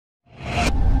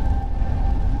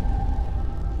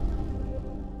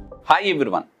Hi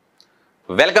everyone,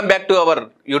 welcome back to our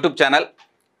YouTube channel.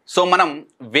 So మనం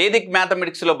Vedic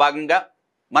మ్యాథమెటిక్స్లో భాగంగా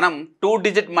మనం 2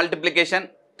 digit multiplication,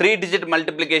 3 digit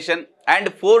multiplication and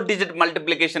 4 digit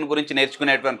multiplication గురించి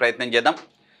నేర్చుకునేటువంటి ప్రయత్నం చేద్దాం.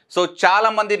 సో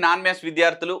చాలామంది నాన్ మ్యాథ్స్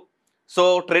విద్యార్థులు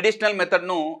ట్రెడిషనల్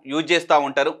మెథడ్ను యూజ్ చేస్తూ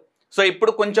ఉంటారు. సో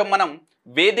ఇప్పుడు కొంచెం మనం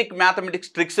వేదిక్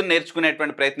మ్యాథమెటిక్స్ ట్రిక్స్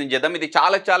నేర్చుకునేటువంటి ప్రయత్నం చేద్దాం. ఇది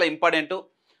చాలా ఇంపార్టెంట్.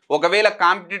 ఒకవేళ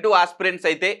కాంపిటేటివ్ ఆస్పిరెంట్స్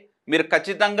అయితే మీరు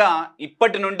ఖచ్చితంగా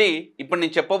ఇప్పటి నుండి ఇప్పుడు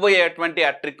నేను చెప్పబోయేటువంటి ఆ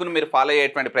ట్రిక్ను మీరు ఫాలో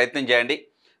అయ్యేటువంటి ప్రయత్నం చేయండి.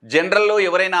 జనరల్లో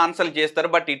ఎవరైనా ఆన్సర్లు చేస్తారు,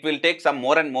 but it will take some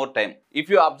more and more time.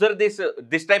 If you observe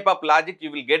this type of logic you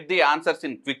will get the answers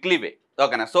in quickly వే.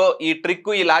 ఓకేనా? సో ఈ ట్రిక్,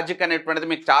 ఈ లాజిక్ అనేటువంటిది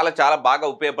మీకు చాలా బాగా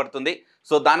ఉపయోగపడుతుంది.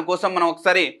 సో దానికోసం మనం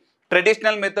ఒకసారి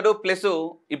ట్రెడిషనల్ మెథడ్ ప్లస్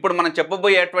ఇప్పుడు మనం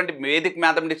చెప్పబోయేటువంటి వేదిక్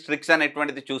మ్యాథమెటిక్స్ ట్రిక్స్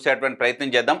అనేటువంటిది చూసేటువంటి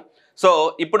ప్రయత్నం చేద్దాం. సో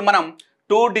ఇప్పుడు మనం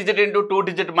 2 డిజిట్ ఇంటూ 2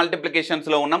 డిజిట్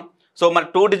మల్టిప్లికేషన్స్లో ఉన్నాం. సో మరి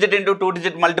 2 డిజిట్ ఇంటూ 2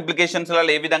 డిజిట్ మల్టిప్లికేషన్స్లో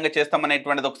ఏ విధంగా చేస్తాం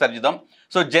అనేటువంటిది ఒకసారి చూద్దాం.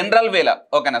 సో జనరల్ వేలా,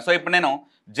 ఓకేనా? సో ఇప్పుడు నేను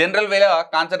జనరల్ వేలా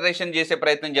కాన్సన్ట్రేషన్ చేసే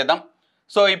ప్రయత్నం చేద్దాం.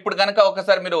 సో ఇప్పుడు కనుక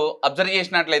ఒకసారి మీరు అబ్జర్వ్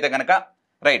చేసినట్లయితే కనుక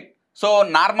రైట్. సో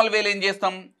నార్మల్ వేలు ఏం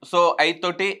చేస్తాం? సో 5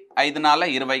 తోటి 5 4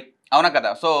 20, అవునా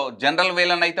కదా? సో జనరల్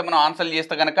వేలను అయితే మనం ఆన్సర్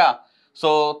చేస్తే కనుక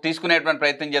సో తీసుకునేటువంటి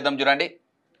ప్రయత్నం చేద్దాం. చూడండి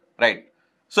రైట్.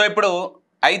 సో ఇప్పుడు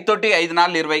 5 తోటి 5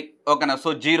 4 20, ఓకేనా?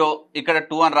 సో 0, ఇక్కడ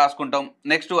 2 అని రాసుకుంటాం.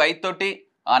 నెక్స్ట్ 5 తోటి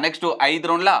నెక్స్ట్ 5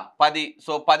 2 10.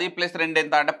 సో 10 ప్లస్ 2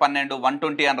 ఎంత అంటే 12,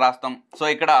 120 అని రాస్తాం. సో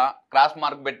ఇక్కడ క్రాస్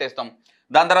మార్క్ పెట్టేస్తాం.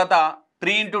 దాని తర్వాత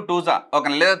 3 ఇంటూ 2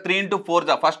 ఓకేనా, లేదా 3 ఇంటూ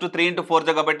 4 ఫస్ట్ 3 ఇంటూ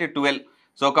 4 కాబట్టి 12.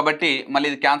 సో కాబట్టి మళ్ళీ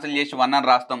ఇది క్యాన్సిల్ చేసి 1 అని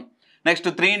రాస్తాం. నెక్స్ట్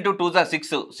 3 ఇంటూ 2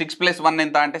 6, 6 ప్లస్ 1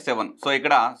 ఎంత అంటే 7. సో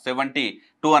ఇక్కడ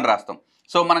 72 అని రాస్తాం.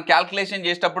 సో మనం క్యాల్కులేషన్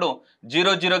చేసేటప్పుడు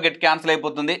 0 0 గెట్ క్యాన్సిల్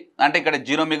అయిపోతుంది, అంటే ఇక్కడ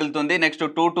 0 మిగులుతుంది. నెక్స్ట్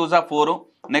 2 2 4,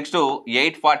 నెక్స్ట్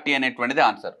 840 అనేటువంటిది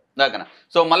ఆన్సర్. ఓకేనా?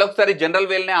 సో మళ్ళొకసారి జనరల్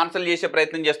వేల్నే ఆన్సర్ చేసే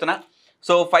ప్రయత్నం చేస్తున్నా.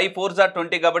 సో 5 4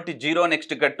 20 కాబట్టి 0,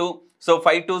 నెక్స్ట్ ఇక్కడ 2. సో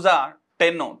 5 2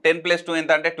 10, 10 ప్లస్ 2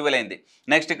 ఎంత అంటే 12 అయింది.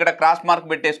 నెక్స్ట్ ఇక్కడ క్రాస్ మార్క్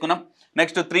పెట్టేసుకున్నాం.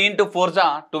 Next 3 into 4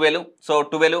 12. సో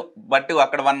 12 బట్టి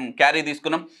అక్కడ 1 క్యారీ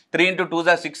తీసుకున్నాం. 3 ఇంటూ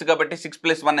 2 6 కాబట్టి 6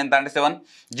 ప్లస్ 1 ఎంత అంటే 7.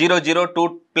 0 0 2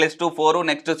 ప్లస్ 2 4,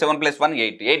 నెక్స్ట్ 7 ప్లస్ 1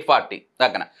 8, 840.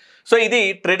 ఓకేనా? సో ఇది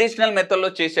ట్రెడిషనల్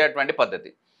మెథడ్లో చేసేటువంటి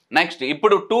పద్ధతి. నెక్స్ట్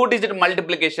ఇప్పుడు 2 డిజిట్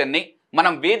మల్టిప్లికేషన్ని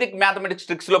మనం వేదిక్ మ్యాథమెటిక్స్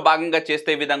ట్రిక్స్లో భాగంగా చేస్తే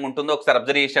ఏ విధంగా ఉంటుందో ఒకసారి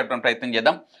అబ్జర్వ్ చేసేటువంటి ప్రయత్నం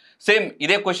చేద్దాం. సేమ్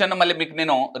ఇదే క్వశ్చన్ మళ్ళీ మీకు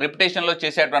నేను రిపిటేషన్లో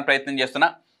చేసేటువంటి ప్రయత్నం చేస్తున్నా.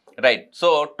 రైట్. So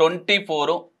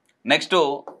 24, next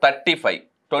 35,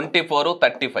 24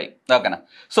 35. ఓకేనా?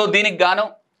 సో దీనికి గాను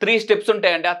 3 స్టెప్స్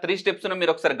ఉంటాయండి. ఆ 3 స్టెప్స్ను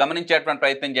మీరు ఒకసారి గమనించేటువంటి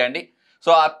ప్రయత్నం చేయండి.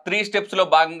 సో ఆ 3 స్టెప్స్లో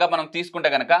భాగంగా మనం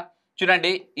తీసుకుంటే కనుక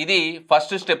చూడండి, ఇది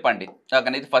ఫస్ట్ స్టెప్ అండి.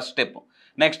 ఓకేనా? ఇది first step.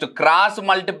 Next cross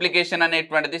multiplication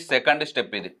అనేటువంటిది సెకండ్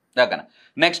స్టెప్ ఇది. ఓకేనా?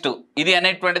 నెక్స్ట్ ఇది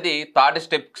అనేటువంటిది థర్డ్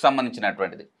స్టెప్కి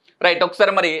సంబంధించినటువంటిది. రైట్.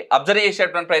 ఒకసారి మరి అబ్జర్వ్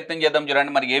చేసేటువంటి ప్రయత్నం చేద్దాం.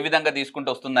 చూడండి మరి ఏ విధంగా తీసుకుంటూ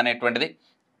వస్తుంది అనేటువంటిది.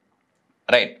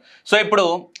 రైట్. సో ఇప్పుడు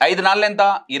 5 4 ఎంత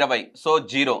 20. సో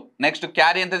 0. నెక్స్ట్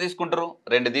క్యారీ ఎంత తీసుకుంటారు?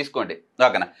 2 తీసుకోండి.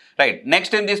 ఓకేనా? రైట్.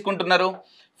 నెక్స్ట్ ఏం తీసుకుంటున్నారు?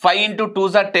 5 into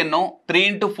 2 10, 3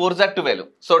 into 4 12.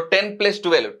 So 10 plus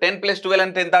 12, 10 plus 12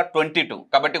 అంటే ఎంత 22.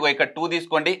 కాబట్టి ఇక్కడ 2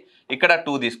 తీసుకోండి, ఇక్కడ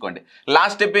 2 తీసుకోండి.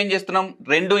 లాస్ట్ స్టెప్ ఏం చేస్తున్నాం?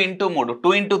 2 ఇంటూ 3,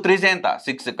 2 ఇంటూ 3 ఎంత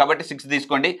 6. కాబట్టి 6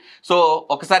 తీసుకోండి. సో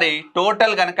ఒకసారి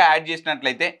టోటల్ కనుక యాడ్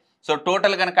చేసినట్లయితే, సో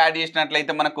టోటల్ కనుక యాడ్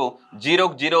చేసినట్లయితే మనకు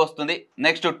 0కి 0 వస్తుంది.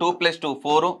 నెక్స్ట్ 2 ప్లస్ 2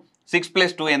 4, 6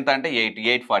 ప్లస్ 2 ఎంత అంటే 8,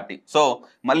 840. సో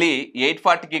మళ్ళీ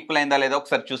 840కి ఈక్వల్ అయిందా లేదా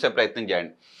ఒకసారి చూసే ప్రయత్నం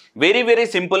చేయండి. Very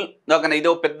simple. ఓకేనా? ఇది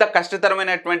పెద్ద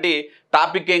కష్టతరమైనటువంటి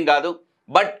టాపిక్ ఏం కాదు.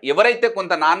 బట్ ఎవరైతే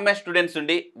కొంత నాన్ మ్యాథ్స్ స్టూడెంట్స్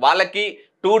ఉండి వాళ్ళకి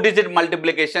 2 digit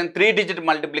multiplication, 3 digit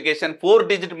multiplication, 4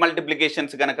 digit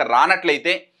multiplications కనుక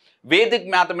రానట్లయితే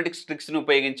వేదిక్ మ్యాథమెటిక్స్ ట్రిక్స్ని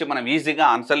ఉపయోగించి మనం ఈజీగా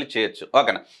ఆన్సర్లు చేయొచ్చు.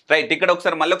 ఓకేనా? రైట్. ఇక్కడ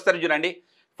ఒకసారి మళ్ళీ ఒకసారి చూడండి.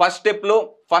 ఫస్ట్ స్టెప్లో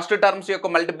ఫస్ట్ టర్మ్స్ యొక్క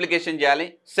మల్టిప్లికేషన్ చేయాలి.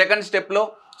 సెకండ్ స్టెప్లో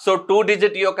సో 2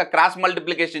 డిజిట్ యొక్క క్రాస్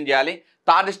మల్టిప్లికేషన్ చేయాలి.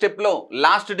 థర్డ్ స్టెప్లో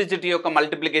లాస్ట్ డిజిట్ యొక్క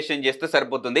మల్టిప్లికేషన్ చేస్తే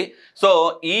సరిపోతుంది. సో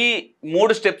ఈ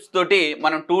 3 స్టెప్స్ తోటి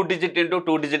మనం 2 డిజిట్ ఇంటూ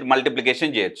 2 డిజిట్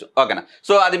మల్టిప్లికేషన్ చేయొచ్చు. ఓకేనా?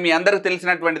 సో అది మీ అందరికి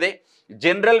తెలిసినటువంటిదే.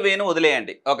 జనరల్ వేను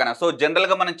వదిలేయండి. ఓకేనా? సో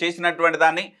జనరల్గా మనం చేసినటువంటి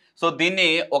దాన్ని, సో దీన్ని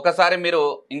ఒకసారి మీరు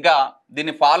ఇంకా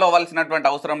దీన్ని ఫాలో అవ్వాల్సినటువంటి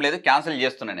అవసరం లేదు, క్యాన్సిల్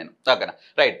చేస్తున్నాను నేను. ఓకేనా?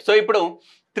 రైట్. సో ఇప్పుడు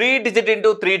 3 డిజిట్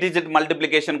ఇంటూ 3 డిజిట్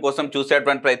మల్టిప్లికేషన్ కోసం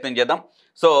చూసేటువంటి ప్రయత్నం చేద్దాం.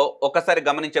 సో ఒకసారి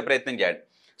గమనించే ప్రయత్నం చేయండి.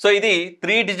 సో ఇది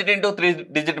 3 డిజిట్ ఇంటూ 3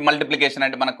 డిజిట్ మల్టిప్లికేషన్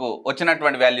అంటే మనకు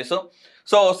వచ్చినటువంటి వాల్యూస్.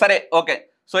 సో సరే ఓకే.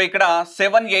 సో ఇక్కడ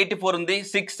 784 ఉంది,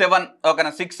 67.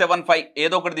 ఓకేనా? 675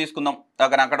 ఏదో ఒకటి తీసుకుందాం.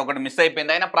 ఓకేనా? అక్కడ ఒకటి మిస్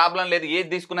అయిపోయింది, అయినా ప్రాబ్లం లేదు, ఏది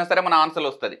తీసుకున్నా సరే మన ఆన్సర్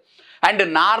వస్తుంది. అండ్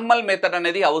నార్మల్ మెథడ్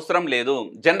అనేది అవసరం లేదు.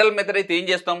 జనరల్ మెథడ్ అయితే ఏం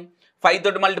చేస్తాం? 5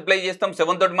 తోటి మల్టిప్లై చేస్తాం,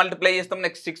 7 తోటి మల్టిప్లై చేస్తాం,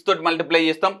 నెక్స్ట్ 6 తోటి మల్టిప్లై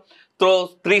చేస్తాం. సో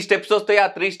 3 స్టెప్స్ వస్తాయి. ఆ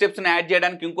 3 స్టెప్స్ని యాడ్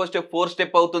చేయడానికి ఇంకో స్టెప్ 4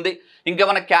 స్టెప్ అవుతుంది. ఇంకా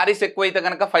మన క్యారీస్ ఎక్కువ అయితే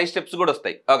కనుక 5 స్టెప్స్ కూడా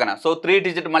వస్తాయి. ఓకేనా. So 3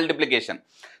 digit multiplication.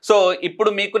 సో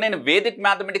ఇప్పుడు మీకు నేను వేదిక్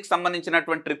మ్యాథమెటిక్స్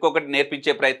సంబంధించినటువంటి ట్రిక్ ఒకటి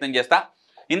నేర్పించే ప్రయత్నం చేస్తా.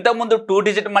 ఇంతకుముందు 2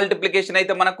 డిజిట్ మల్టిప్లికేషన్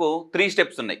అయితే మనకు 3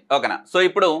 స్టెప్స్ ఉన్నాయి. ఓకేనా. సో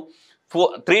ఇప్పుడు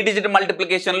 3 డిజిట్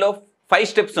మల్టిప్లికేషన్లో 5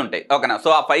 స్టెప్స్ ఉంటాయి. ఓకేనా. సో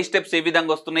ఆ 5 స్టెప్స్ ఏ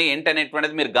విధంగా వస్తున్నాయి ఏంటి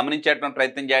అనేటువంటిది మీరు గమనించేటువంటి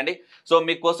ప్రయత్నం చేయండి. సో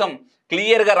మీకోసం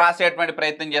క్లియర్గా రాసేటువంటి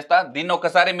ప్రయత్నం చేస్తా. దీన్ని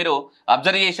ఒకసారి మీరు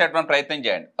అబ్జర్వ్ చేసేటువంటి ప్రయత్నం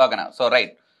చేయండి. ఓకేనా. So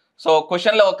right. సో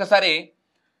క్వశ్చన్లో ఒకసారి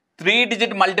 3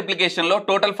 డిజిట్ మల్టిప్లికేషన్లో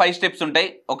టోటల్ 5 స్టెప్స్ ఉంటాయి.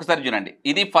 ఒకసారి చూడండి.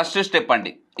 ఇది ఫస్ట్ స్టెప్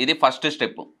అండి. ఇది ఫస్ట్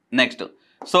స్టెప్. నెక్స్ట్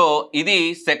సో ఇది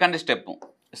సెకండ్ స్టెప్.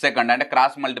 సెకండ్ అంటే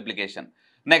క్రాస్ మల్టిప్లికేషన్.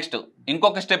 నెక్స్ట్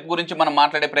ఇంకొక స్టెప్ గురించి మనం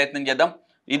మాట్లాడే ప్రయత్నం చేద్దాం.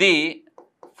 ఇది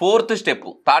 4th స్టెప్.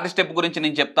 థర్డ్ స్టెప్ గురించి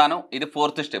నేను చెప్తాను. ఇది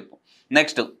 4th స్టెప్.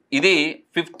 నెక్స్ట్ ఇది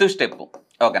 5th స్టెప్.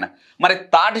 ఓకేనా. మరి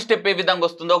థర్డ్ స్టెప్ ఏ విధంగా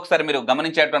వస్తుందో ఒకసారి మీరు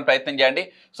గమనించేటువంటి ప్రయత్నం చేయండి.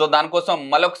 సో దానికోసం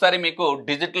మరొకసారి మీకు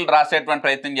డిజిటల్ రాసేటువంటి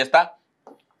ప్రయత్నం చేస్తా.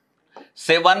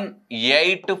 7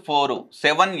 8 4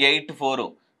 7 8 4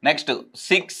 నెక్స్ట్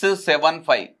 6 7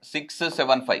 5 6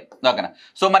 7 5. ఓకేనా.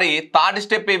 సో మరి థర్డ్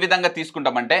స్టెప్ ఏ విధంగా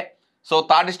తీసుకుంటామంటే సో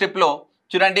థర్డ్ స్టెప్లో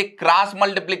చూడండి క్రాస్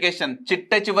మల్టిప్లికేషన్,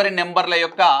 చిట్ట చివరి నెంబర్ల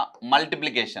యొక్క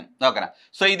మల్టిప్లికేషన్. ఓకేనా.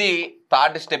 సో ఇది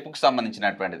థర్డ్ స్టెప్కి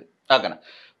సంబంధించినటువంటిది. ఓకేనా.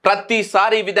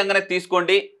 ప్రతిసారి ఈ విధంగానే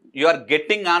తీసుకోండి. You are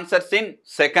getting answers in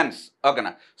seconds.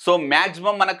 ఓకేనా. సో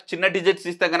మ్యాక్సిమం మనకు చిన్న డిజిట్స్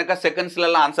ఇస్తే కనుక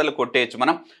సెకండ్స్లలో ఆన్సర్లు కొట్టేయచ్చు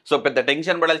మనం. సో పెద్ద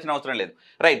టెన్షన్ పడాల్సిన అవసరం లేదు.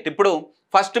 రైట్. ఇప్పుడు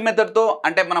ఫస్ట్ మెథడ్తో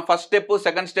అంటే మనం first step,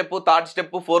 second step, third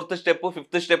step, 4th step,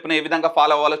 5th stepney ఏ విధంగా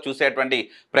ఫాలో అవ్వాలో చూసేటువంటి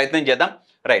ప్రయత్నం చేద్దాం.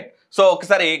 రైట్. సో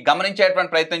ఒకసారి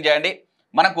గమనించేటువంటి ప్రయత్నం చేయండి.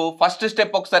 మనకు ఫస్ట్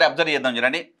స్టెప్ ఒకసారి అబ్జర్వ్ చేద్దాం.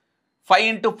 చూడండి 5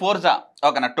 into 4 జా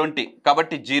ఓకేనా 20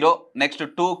 కాబట్టి 0. Next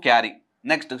 2 carry.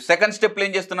 నెక్స్ట్ సెకండ్ స్టెప్లో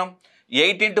ఏం చేస్తున్నాం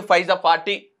 8 into 5 జా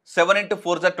 40, 7 into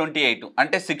 4 జా 28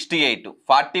 అంటే 68.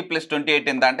 40 + 28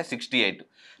 ఎంత అంటే 68.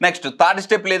 నెక్స్ట్ థర్డ్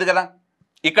స్టెప్ లేదు కదా,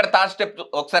 ఇక్కడ థర్డ్ స్టెప్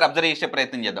ఒకసారి అబ్జర్వ్ చేసే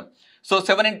ప్రయత్నం చేద్దాం. సో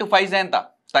 7 into 5 జా ఎంత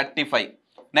 35.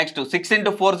 నెక్స్ట్ 6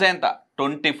 into 4 జా ఎంత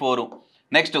 24.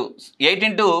 నెక్స్ట్ 8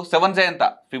 into 7 జా ఎంత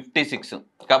 56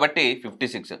 కాబట్టి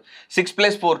 56. 6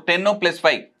 + 4 10 +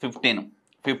 5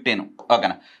 15.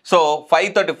 ఓకేనా. సో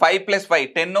 5 తోటి 5 + 5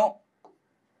 10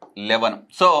 11.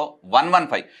 సో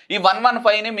 115. ఈ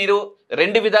 115ని మీరు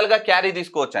రెండు విధాలుగా క్యారీ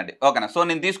తీసుకోవచ్చు అండి. ఓకేనా. సో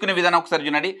నేను తీసుకునే విధానం ఒకసారి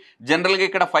చూడండి. జనరల్గా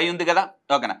ఇక్కడ 5 ఉంది కదా.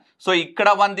 ఓకేనా. సో ఇక్కడ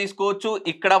 1 తీసుకోవచ్చు,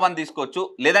 ఇక్కడ 1 తీసుకోవచ్చు,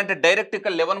 లేదంటే డైరెక్ట్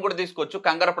ఇక్కడ 11 కూడా తీసుకోవచ్చు.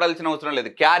 కంగారు పడాల్సిన అవసరం లేదు.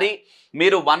 క్యారీ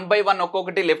మీరు 1 by 1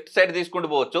 ఒక్కొక్కటి లెఫ్ట్ సైడ్ తీసుకుంటూ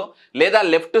పోవచ్చు, లేదా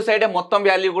లెఫ్ట్ సైడే మొత్తం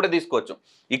వాల్యూ కూడా తీసుకోవచ్చు.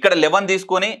 ఇక్కడ 11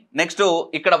 తీసుకొని నెక్స్ట్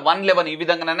ఇక్కడ 111 ఈ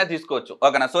విధంగానే తీసుకోవచ్చు.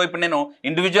 ఓకేనా. సో ఇప్పుడు నేను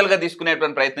ఇండివిజువల్గా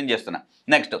తీసుకునేటువంటి ప్రయత్నం చేస్తున్నా.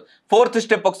 నెక్స్ట్ 4th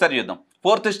స్టెప్ ఒకసారి చూద్దాం.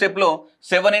 4th స్టెప్లో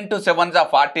 7 into 7 జా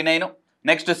 49.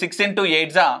 నెక్స్ట్ 6 into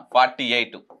 8 జా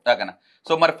 48. ఓకేనా.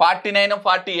 సో మరి 49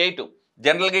 48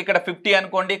 జనరల్గా ఇక్కడ 50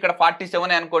 అనుకోండి, ఇక్కడ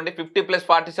 47 అనుకోండి. 50 +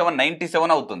 47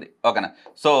 97 అవుతుంది. ఓకేనా.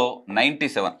 సో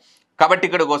 97 కాబట్టి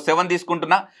ఇక్కడ 7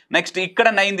 తీసుకుంటున్నా. నెక్స్ట్ ఇక్కడ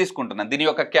 9 తీసుకుంటున్నా దీని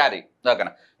యొక్క క్యారీ.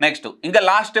 ఓకేనా. నెక్స్ట్ ఇంకా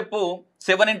లాస్ట్ స్టెప్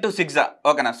 7 into 6 జా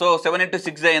ఓకేనా. సో 7 into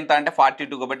 6 జా ఎంత అంటే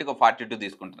 42 కాబట్టి 42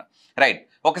 తీసుకుంటున్నా. రైట్.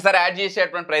 ఒకసారి యాడ్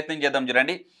చేసేటువంటి ప్రయత్నం చేద్దాం.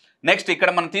 చూడండి నెక్స్ట్ ఇక్కడ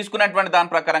మనం తీసుకున్నటువంటి దాని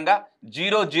ప్రకారంగా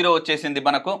 0 0 వచ్చేసింది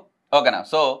మనకు. ఓకేనా.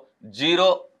 సో 0.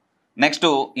 నెక్స్ట్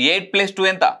 8 + 2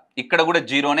 ఎంత ఇక్కడ కూడా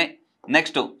 0నే.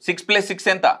 నెక్స్ట్ 6 + 6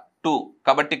 ఎంత 2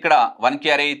 కాబట్టి ఇక్కడ 1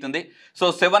 క్యారీ అవుతుంది. సో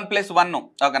 7 + 1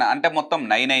 ఓకేనా అంటే మొత్తం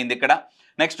 9 అయింది ఇక్కడ.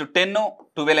 నెక్స్ట్ 10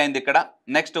 12 అయింది ఇక్కడ.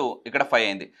 నెక్స్ట్ ఇక్కడ 5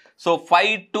 అయింది. సో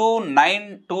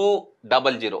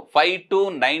 529200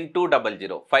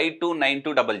 529200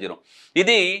 529200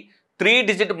 ఇది 3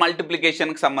 డిజిట్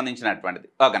మల్టిప్లికేషన్కి సంబంధించినటువంటిది.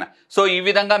 ఓకేనా. సో ఈ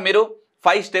విధంగా మీరు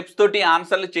 5 స్టెప్స్ తోటి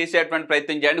ఆన్సర్లు చేసేటువంటి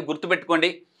ప్రయత్నం చేయండి. గుర్తుపెట్టుకోండి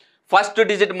first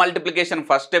digit multiplication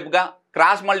first స్టెప్గా,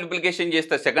 cross multiplication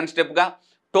చేస్తే second స్టెప్గా,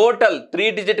 total 3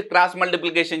 digit cross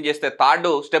multiplication చేస్తే థర్డ్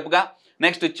స్టెప్గా,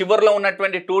 నెక్స్ట్ చివరిలో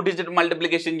ఉన్నటువంటి 2 డిజిట్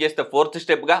మల్టిప్లికేషన్ చేస్తే 4th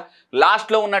స్టెప్గా,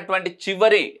 లాస్ట్లో ఉన్నటువంటి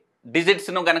చివరి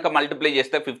డిజిట్స్ను కనుక మల్టిప్లై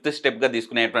చేస్తే 5th స్టెప్గా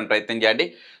తీసుకునేటువంటి ప్రయత్నం చేయండి.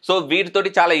 సో వీటితోటి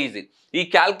చాలా ఈజీ. ఈ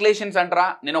క్యాల్కులేషన్స్ అంటారా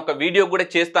నేను ఒక వీడియో కూడా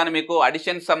చేస్తాను మీకు.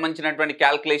 అడిషన్స్ సంబంధించినటువంటి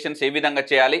క్యాల్కులేషన్స్ ఏ విధంగా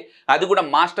చేయాలి, అది కూడా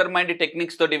మాస్టర్ మైండ్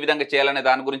టెక్నిక్స్ తోటి ఏ విధంగా చేయాలనే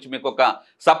దాని గురించి మీకు ఒక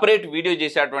సపరేట్ వీడియో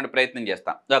చేసేటువంటి ప్రయత్నం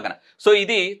చేస్తాం. ఓకేనా. సో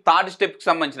ఇది థర్డ్ స్టెప్కి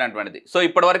సంబంధించినటువంటిది. సో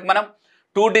ఇప్పటివరకు మనం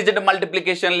 2 డిజిట్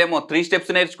మల్టిప్లికేషన్లో ఏమో 3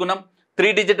 స్టెప్స్ నేర్చుకున్నాం.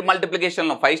 3 డిజిట్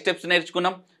మల్టిప్లికేషన్లో 5 స్టెప్స్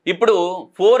నేర్చుకున్నాం. ఇప్పుడు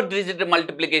 4 డిజిట్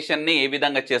మల్టిప్లికేషన్ని ఏ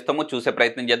విధంగా చేస్తామో చూసే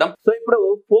ప్రయత్నం చేద్దాం. సో ఇప్పుడు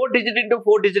 4 డిజిట్ ఇంటూ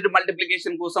 4 డిజిట్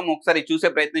మల్టిప్లికేషన్ కోసం ఒకసారి చూసే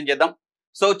ప్రయత్నం చేద్దాం.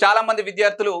 సో చాలా మంది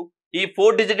విద్యార్థులు ఈ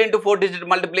 4 డిజిట్ ఇంటూ 4 డిజిట్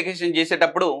మల్టిప్లికేషన్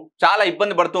చేసేటప్పుడు చాలా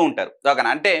ఇబ్బంది పడుతూ ఉంటారు.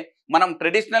 ఓకేనా. అంటే మనం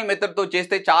ట్రెడిషనల్ మెథడ్తో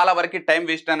చేస్తే చాలా వరకు టైం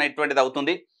వేస్ట్ అనేటువంటిది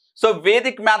అవుతుంది. సో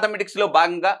వేదిక్ మ్యాథమెటిక్స్లో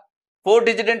భాగంగా 4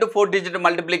 డిజిట్ ఇంటూ 4 డిజిట్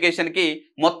మల్టిప్లికేషన్కి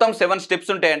మొత్తం 7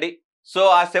 స్టెప్స్ ఉంటాయండి. సో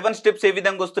ఆ 7 స్టెప్స్ ఏ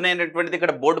విధంగా వస్తున్నాయి అనేటువంటిది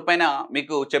ఇక్కడ బోర్డు పైన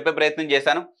మీకు చెప్పే ప్రయత్నం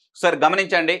చేశాను. సార్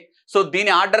గమనించండి. సో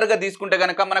దీని ఆర్డర్గా తీసుకుంటే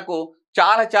కనుక మనకు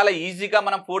చాలా చాలా ఈజీగా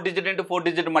మనం 4 డిజిట్ ఇంటూ 4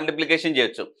 డిజిట్ మల్టిప్లికేషన్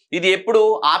చేయొచ్చు. ఇది ఎప్పుడు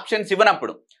ఆప్షన్స్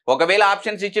ఇవ్వనప్పుడు. ఒకవేళ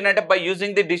ఆప్షన్స్ ఇచ్చినట్టే by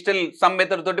using the digital sum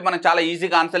method తోటి మనం చాలా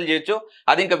ఈజీగా ఆన్సర్ చేయొచ్చు.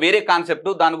 అది ఇంకా వేరే కాన్సెప్ట్.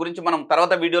 దాని గురించి మనం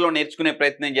తర్వాత వీడియోలో నేర్చుకునే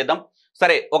ప్రయత్నం చేద్దాం.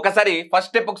 సరే, ఒకసారి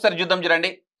ఫస్ట్ స్టెప్ ఒకసారి చూద్దాం.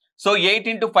 చూడండి. సో 8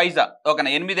 ఇంటూ 5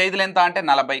 ఓకేనా, 8 5 ఎంత అంటే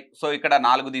 40. సో ఇక్కడ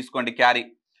 4 తీసుకోండి క్యారీ.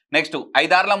 నెక్స్ట్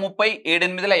 5 6 30, 7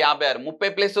 8 56.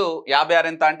 30 ప్లస్ 56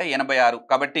 ఎంత అంటే 86.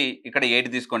 కాబట్టి ఇక్కడ 8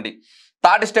 తీసుకోండి.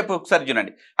 థర్డ్ స్టెప్ ఒకసారి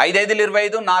చూడండి. 5 5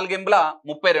 25, 4 8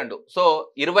 32. సో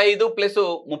 25 ప్లస్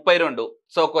 32,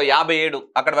 సో ఒక 57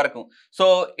 అక్కడ వరకు. సో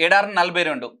 7 6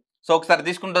 42. సో ఒకసారి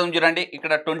తీసుకుంటాం చూడండి.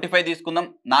 ఇక్కడ 25 తీసుకుందాం.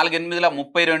 4 8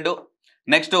 32,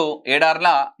 నెక్స్ట్ 7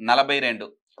 6 42.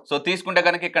 సో తీసుకుంటే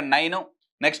కనుక ఇక్కడ 9,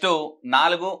 నెక్స్ట్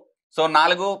 4, సో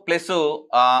 4 ప్లస్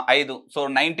 5, సో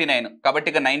 99. కాబట్టి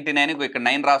ఇక 99, ఇక్కడ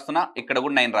 9 రాస్తున్నా, ఇక్కడ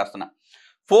కూడా 9 రాస్తున్నా.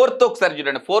 ఫోర్త్ ఒకసారి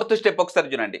చూడండి. ఫోర్త్ స్టెప్ ఒకసారి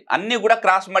చూడండి. అన్ని కూడా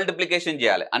క్రాస్ మల్టిప్లికేషన్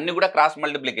చేయాలి. అన్ని కూడా క్రాస్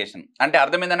మల్టిప్లికేషన్ అంటే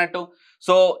అర్థమైందన్నట్టు.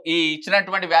 సో ఈ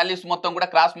ఇచ్చినటువంటి వాల్యూస్ మొత్తం కూడా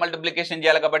క్రాస్ మల్టిప్లికేషన్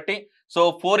చేయాలి కాబట్టి సో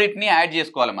 4 యాడ్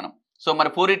చేసుకోవాలి మనం. సో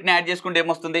మరి 4 యాడ్ చేసుకుంటే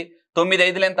ఏమొస్తుంది? 9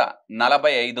 5 ఎంత?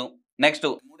 45. నెక్స్ట్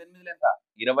 3 8 ఎంత?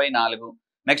 24.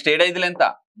 నెక్స్ట్ 7 5 ఎంత?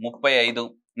 35.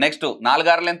 నెక్స్ట్ 4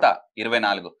 6 ఎంత?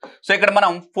 24. సో ఇక్కడ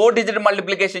మనం 4 డిజిట్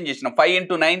మల్టిప్లికేషన్ చేసినాం. 5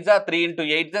 ఇంటూ 9 3 ఇంటూ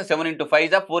 8 7 ఇంటూ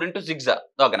 5 4 ఇంటూ 6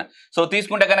 ఓకేనా. సో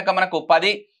తీసుకుంటే కనుక మనకు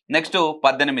 10, నెక్స్ట్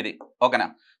 18 ఓకేనా.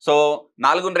 సో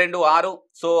 4 2 6,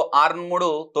 సో 6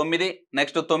 3 9,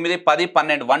 నెక్స్ట్ 9 10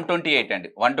 12 128 అండి,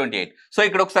 128. సో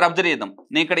ఇక్కడ ఒకసారి అబ్జర్వ్ చేద్దాం.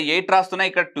 నేను ఇక్కడ 8 రాస్తున్నా,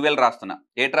 ఇక్కడ 12 రాస్తున్నా,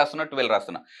 8 రాస్తున్నా 12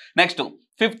 రాస్తున్నా. నెక్స్ట్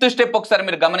ఫిఫ్త్ స్టెప్ ఒకసారి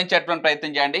మీరు గమనించేటువంటి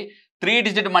ప్రయత్నం చేయండి. 3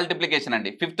 డిజిట్ మల్టిప్లికేషన్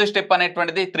అండి. ఫిఫ్త్ స్టెప్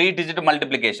అనేటువంటిది 3 డిజిట్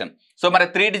మల్టిప్లికేషన్. సో మరి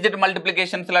 3 డిజిట్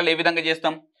మల్టిప్లికేషన్స్ ఏ విధంగా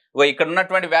చేస్తాం? ఇక్కడ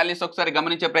ఉన్నటువంటి వాల్యూస్ ఒకసారి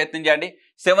గమనించే ప్రయత్నం చేయండి.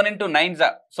 7 ఇంటూ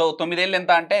 9 సో 9 ఏళ్ళు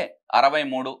ఎంత అంటే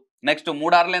 63. నెక్స్ట్ 3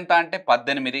 6 ఎంత అంటే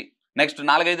 18. నెక్స్ట్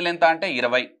 4 5 ఎంత అంటే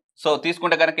 20. సో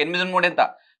తీసుకుంటే కనుక 8 3 ఎంత?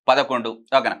 11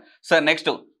 ఓకేనా. సో నెక్స్ట్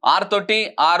 6 తోటి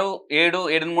 6 7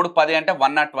 7 3 10 అంటే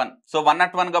 101. సో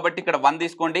 101 కాబట్టి ఇక్కడ 1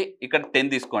 తీసుకోండి, ఇక్కడ 10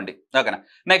 తీసుకోండి ఓకేనా.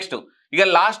 నెక్స్ట్ ఇక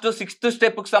లాస్ట్ 6th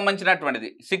స్టెప్కి సంబంధించినటువంటిది.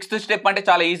 6th స్టెప్ అంటే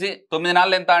చాలా ఈజీ. 9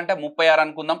 4 ఎంత అంటే 36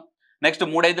 అనుకుందాం. నెక్స్ట్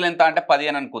 3 5 ఎంత అంటే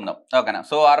 15 అనుకుందాం ఓకేనా.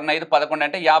 సో 6 5 11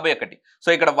 అంటే 51. సో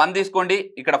ఇక్కడ 1 తీసుకోండి,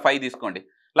 ఇక్కడ 5 తీసుకోండి.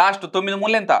 లాస్ట్ 9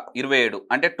 3 ఎంత? 27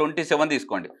 అంటే 27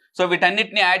 తీసుకోండి. సో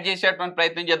వీటన్నిటిని యాడ్ చేసేటువంటి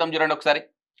ప్రయత్నం చేద్దాం. చూడండి ఒకసారి.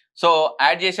 సో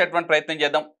యాడ్ చేసేటువంటి ప్రయత్నం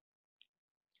చేద్దాం.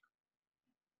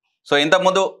 సో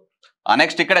ఇంతకుముందు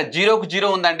నెక్స్ట్ ఇక్కడ 0కు 0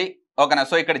 ఉందండి ఓకేనా.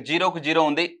 సో ఇక్కడ 0కు 0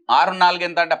 ఉంది. 6 4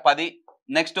 ఎంత అంటే 10.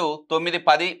 నెక్స్ట్ 9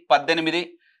 10 18.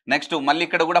 నెక్స్ట్ మళ్ళీ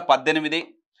ఇక్కడ కూడా 18.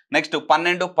 నెక్స్ట్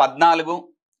 12 14.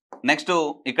 నెక్స్ట్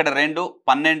ఇక్కడ 2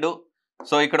 12.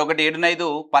 సో ఇక్కడ ఒకటి 7 5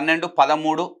 12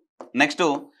 13. నెక్స్ట్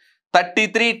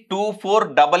 33 24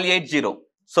 880.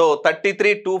 సో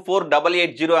 33 24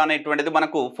 880 అనేటువంటిది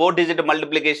మనకు 4 డిజిట్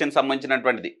మల్టిప్లికేషన్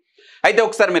సంబంధించినటువంటిది. అయితే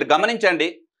ఒకసారి మీరు గమనించండి.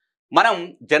 మనం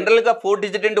జనరల్గా 4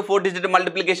 డిజిట్ ఇంటూ 4 డిజిట్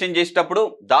మల్టిప్లికేషన్ చేసేటప్పుడు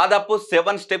దాదాపు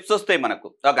 7 స్టెప్స్ వస్తాయి మనకు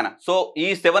ఓకేనా. సో ఈ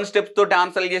 7 స్టెప్స్ తోటి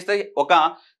ఆన్సర్ చేస్తే ఒక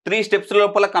 3 స్టెప్స్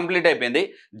లోపల కంప్లీట్ అయిపోయింది.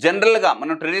 జనరల్గా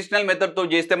మనం ట్రెడిషనల్ మెథడ్తో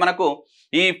చేస్తే మనకు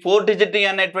ఈ 4 డిజిట్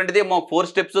అనేటువంటిది 4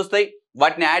 స్టెప్స్ వస్తాయి.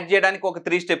 వాటిని యాడ్ చేయడానికి ఒక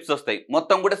 3 స్టెప్స్ వస్తాయి.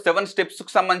 మొత్తం కూడా 7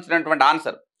 స్టెప్స్కి సంబంధించినటువంటి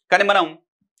ఆన్సర్. కానీ మనం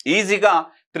ఈజీగా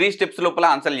 3 స్టెప్స్ లోపల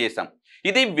ఆన్సర్ చేసాం.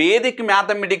 ఇది వేదిక్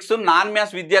మ్యాథమెటిక్స్ నాన్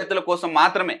మ్యాథ్స్ విద్యార్థుల కోసం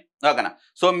మాత్రమే ఓకేనా.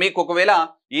 సో మీకు ఒకవేళ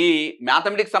ఈ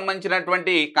మ్యాథమెటిక్స్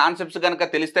సంబంధించినటువంటి కాన్సెప్ట్స్ కనుక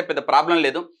తెలిస్తే పెద్ద ప్రాబ్లం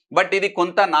లేదు. బట్ ఇది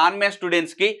కొంత నాన్ మ్యాథ్స్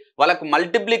స్టూడెంట్స్కి వాళ్ళకు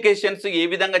మల్టిప్లికేషన్స్ ఏ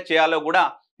విధంగా చేయాలో కూడా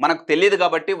మనకు తెలియదు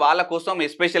కాబట్టి వాళ్ళ కోసం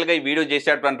ఎస్పెషల్గా ఈ వీడియో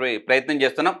చేసేటువంటి ప్రయత్నం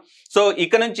చేస్తున్నాం. సో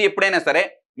ఇక నుంచి ఎప్పుడైనా సరే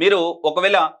మీరు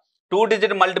ఒకవేళ 2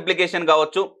 డిజిట్ మల్టిప్లికేషన్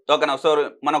కావచ్చు ఓకేనా. సో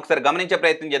మనం ఒకసారి గమనించే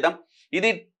ప్రయత్నం చేద్దాం. ఇది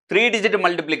 3 డిజిట్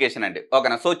మల్టిప్లికేషన్ అండి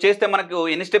ఓకేనా. సో చేస్తే మనకు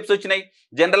ఎన్ని స్టెప్స్ వచ్చినాయి?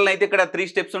 జనరల్ అయితే ఇక్కడ 3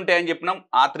 స్టెప్స్ ఉంటాయని చెప్పినాం.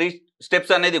 ఆ 3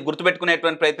 స్టెప్స్ అనేది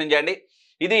గుర్తుపెట్టుకునేటువంటి ప్రయత్నం చేయండి.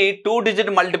 ఇది 2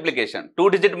 డిజిట్ మల్టిప్లికేషన్. 2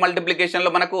 డిజిట్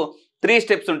మల్టిప్లికేషన్లో మనకు 3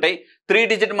 స్టెప్స్ ఉంటాయి. 3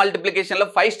 డిజిట్ మల్టిప్లికేషన్లో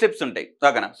 5 స్టెప్స్ ఉంటాయి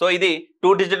ఓకేనా. సో ఇది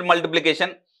 2 డిజిట్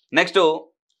మల్టిప్లికేషన్. నెక్స్ట్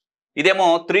ఇదేమో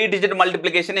 3 డిజిట్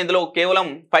మల్టిప్లికేషన్. ఇందులో కేవలం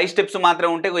 5 స్టెప్స్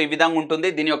మాత్రమే ఉంటే ఈ విధంగా ఉంటుంది.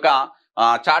 దీని యొక్క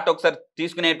చార్ట్ ఒకసారి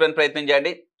తీసుకునేటువంటి ప్రయత్నం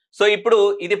చేయండి. సో ఇప్పుడు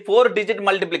ఇది 4 డిజిట్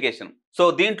మల్టిప్లికేషన్. సో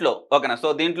దీంట్లో ఓకేనా. సో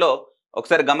దీంట్లో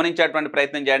ఒకసారి గమనించేటువంటి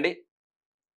ప్రయత్నం చేయండి.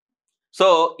 సో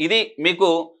ఇది మీకు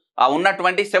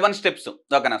ఉన్నటువంటి 7 స్టెప్స్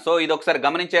ఓకేనా. సో ఇది ఒకసారి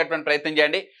గమనించేటువంటి ప్రయత్నం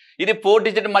చేయండి. ఇది 4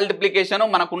 డిజిట్ మల్టిప్లికేషన్.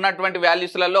 మనకు ఉన్నటువంటి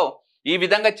వాల్యూస్లలో ఈ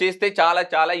విధంగా చేస్తే చాలా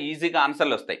చాలా ఈజీగా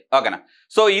ఆన్సర్లు వస్తాయి ఓకేనా.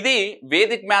 సో ఇది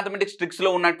వేదిక్ మ్యాథమెటిక్స్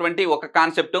ట్రిక్స్లో ఉన్నటువంటి ఒక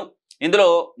కాన్సెప్ట్. ఇందులో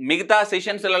మిగతా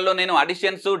సెషన్స్లలో నేను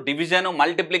అడిషన్స్, డివిజన్,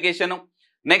 మల్టిప్లికేషన్,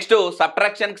 నెక్స్ట్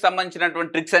సబ్ట్రాక్షన్కి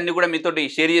సంబంధించినటువంటి ట్రిక్స్ అన్ని కూడా మీతోటి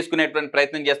షేర్ చేసుకునేటువంటి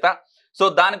ప్రయత్నం చేస్తా. సో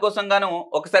దానికోసం గాను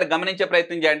ఒకసారి గమనించే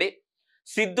ప్రయత్నం చేయండి.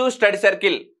 Siddhu study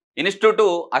circle institute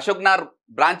Ashok Nagar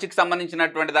బ్రాంచ్కి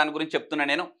సంబంధించినటువంటి దాని గురించి చెప్తున్నా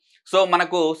నేను. సో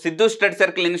మనకు Siddhu study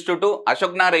circle institute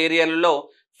Ashok Nagar ఏరియాలలో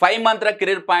 5 మంత్ర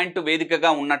కెరీర్ పాయింట్ వేదికగా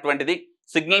ఉన్నటువంటిది.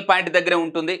 సిగ్నల్ పాయింట్ దగ్గరే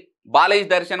ఉంటుంది. బాలాజీ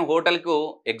దర్శన్ హోటల్కు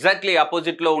ఎగ్జాక్ట్లీ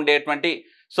ఆపోజిట్లో ఉండేటువంటి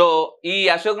సో ఈ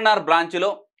అశోక్నగర్ బ్రాంచ్లో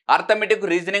అర్థమెటిక్,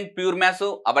 రీజనింగ్, ప్యూర్ మ్యాథ్స్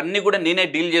అవన్నీ కూడా నేనే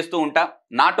డీల్ చేస్తూ ఉంటా.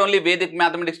 Not only Vedic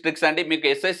mathematics tricks అండి, మీకు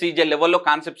SICJ లెవెల్లో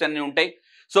కాన్సెప్ట్స్ అన్నీ ఉంటాయి.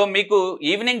 సో మీకు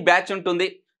ఈవినింగ్ బ్యాచ్ ఉంటుంది,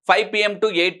 5 PM to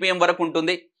 8 PM వరకు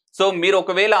ఉంటుంది. సో మీరు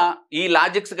ఒకవేళ ఈ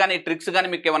లాజిక్స్ కానీ ట్రిక్స్ కానీ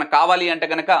మీకు ఏమైనా కావాలి అంటే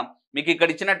కనుక మీకు ఇక్కడ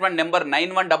ఇచ్చినటువంటి నెంబర్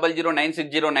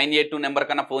 9100960982 నెంబర్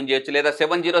కన్నా ఫోన్ చేయొచ్చు, లేదా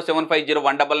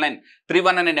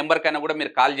 7075019931 అనే నెంబర్ కన్నా కూడా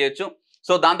మీరు కాల్ చేయొచ్చు.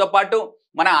 సో దాంతోపాటు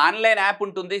మన ఆన్లైన్ యాప్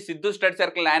ఉంటుంది, సిద్ధు స్టడీ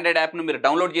సర్కిల్ ఆండ్రాయిడ్ యాప్ను మీరు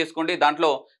డౌన్లోడ్ చేసుకోండి. దాంట్లో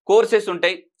కోర్సెస్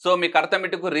ఉంటాయి. సో మీకు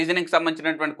అర్థమెటిక్, రీజనింగ్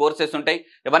సంబంధించినటువంటి కోర్సెస్ ఉంటాయి.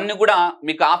 ఇవన్నీ కూడా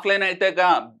మీకు ఆఫ్లైన్ అయితే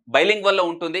బైలింగ్ వల్ల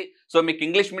ఉంటుంది. సో మీకు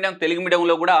ఇంగ్లీష్ మీడియం, తెలుగు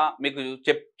మీడియంలో కూడా మీకు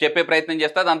చెప్పే ప్రయత్నం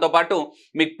చేస్తా. దాంతోపాటు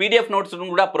మీకు PDF నోట్స్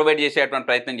కూడా ప్రొవైడ్ చేసేటువంటి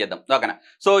ప్రయత్నం చేద్దాం. ఓకేనా?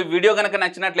 సో ఈ వీడియో కనుక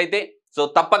నచ్చినట్లయితే సో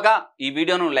తప్పక ఈ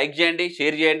వీడియోను లైక్ చేయండి,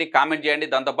 షేర్ చేయండి, కామెంట్ చేయండి.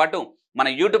 దాంతోపాటు మన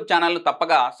యూట్యూబ్ ఛానల్ను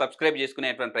తప్పక సబ్స్క్రైబ్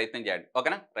చేసుకునేటువంటి ప్రయత్నం చేయండి.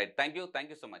 ఓకేనా? Right, thank you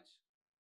so much.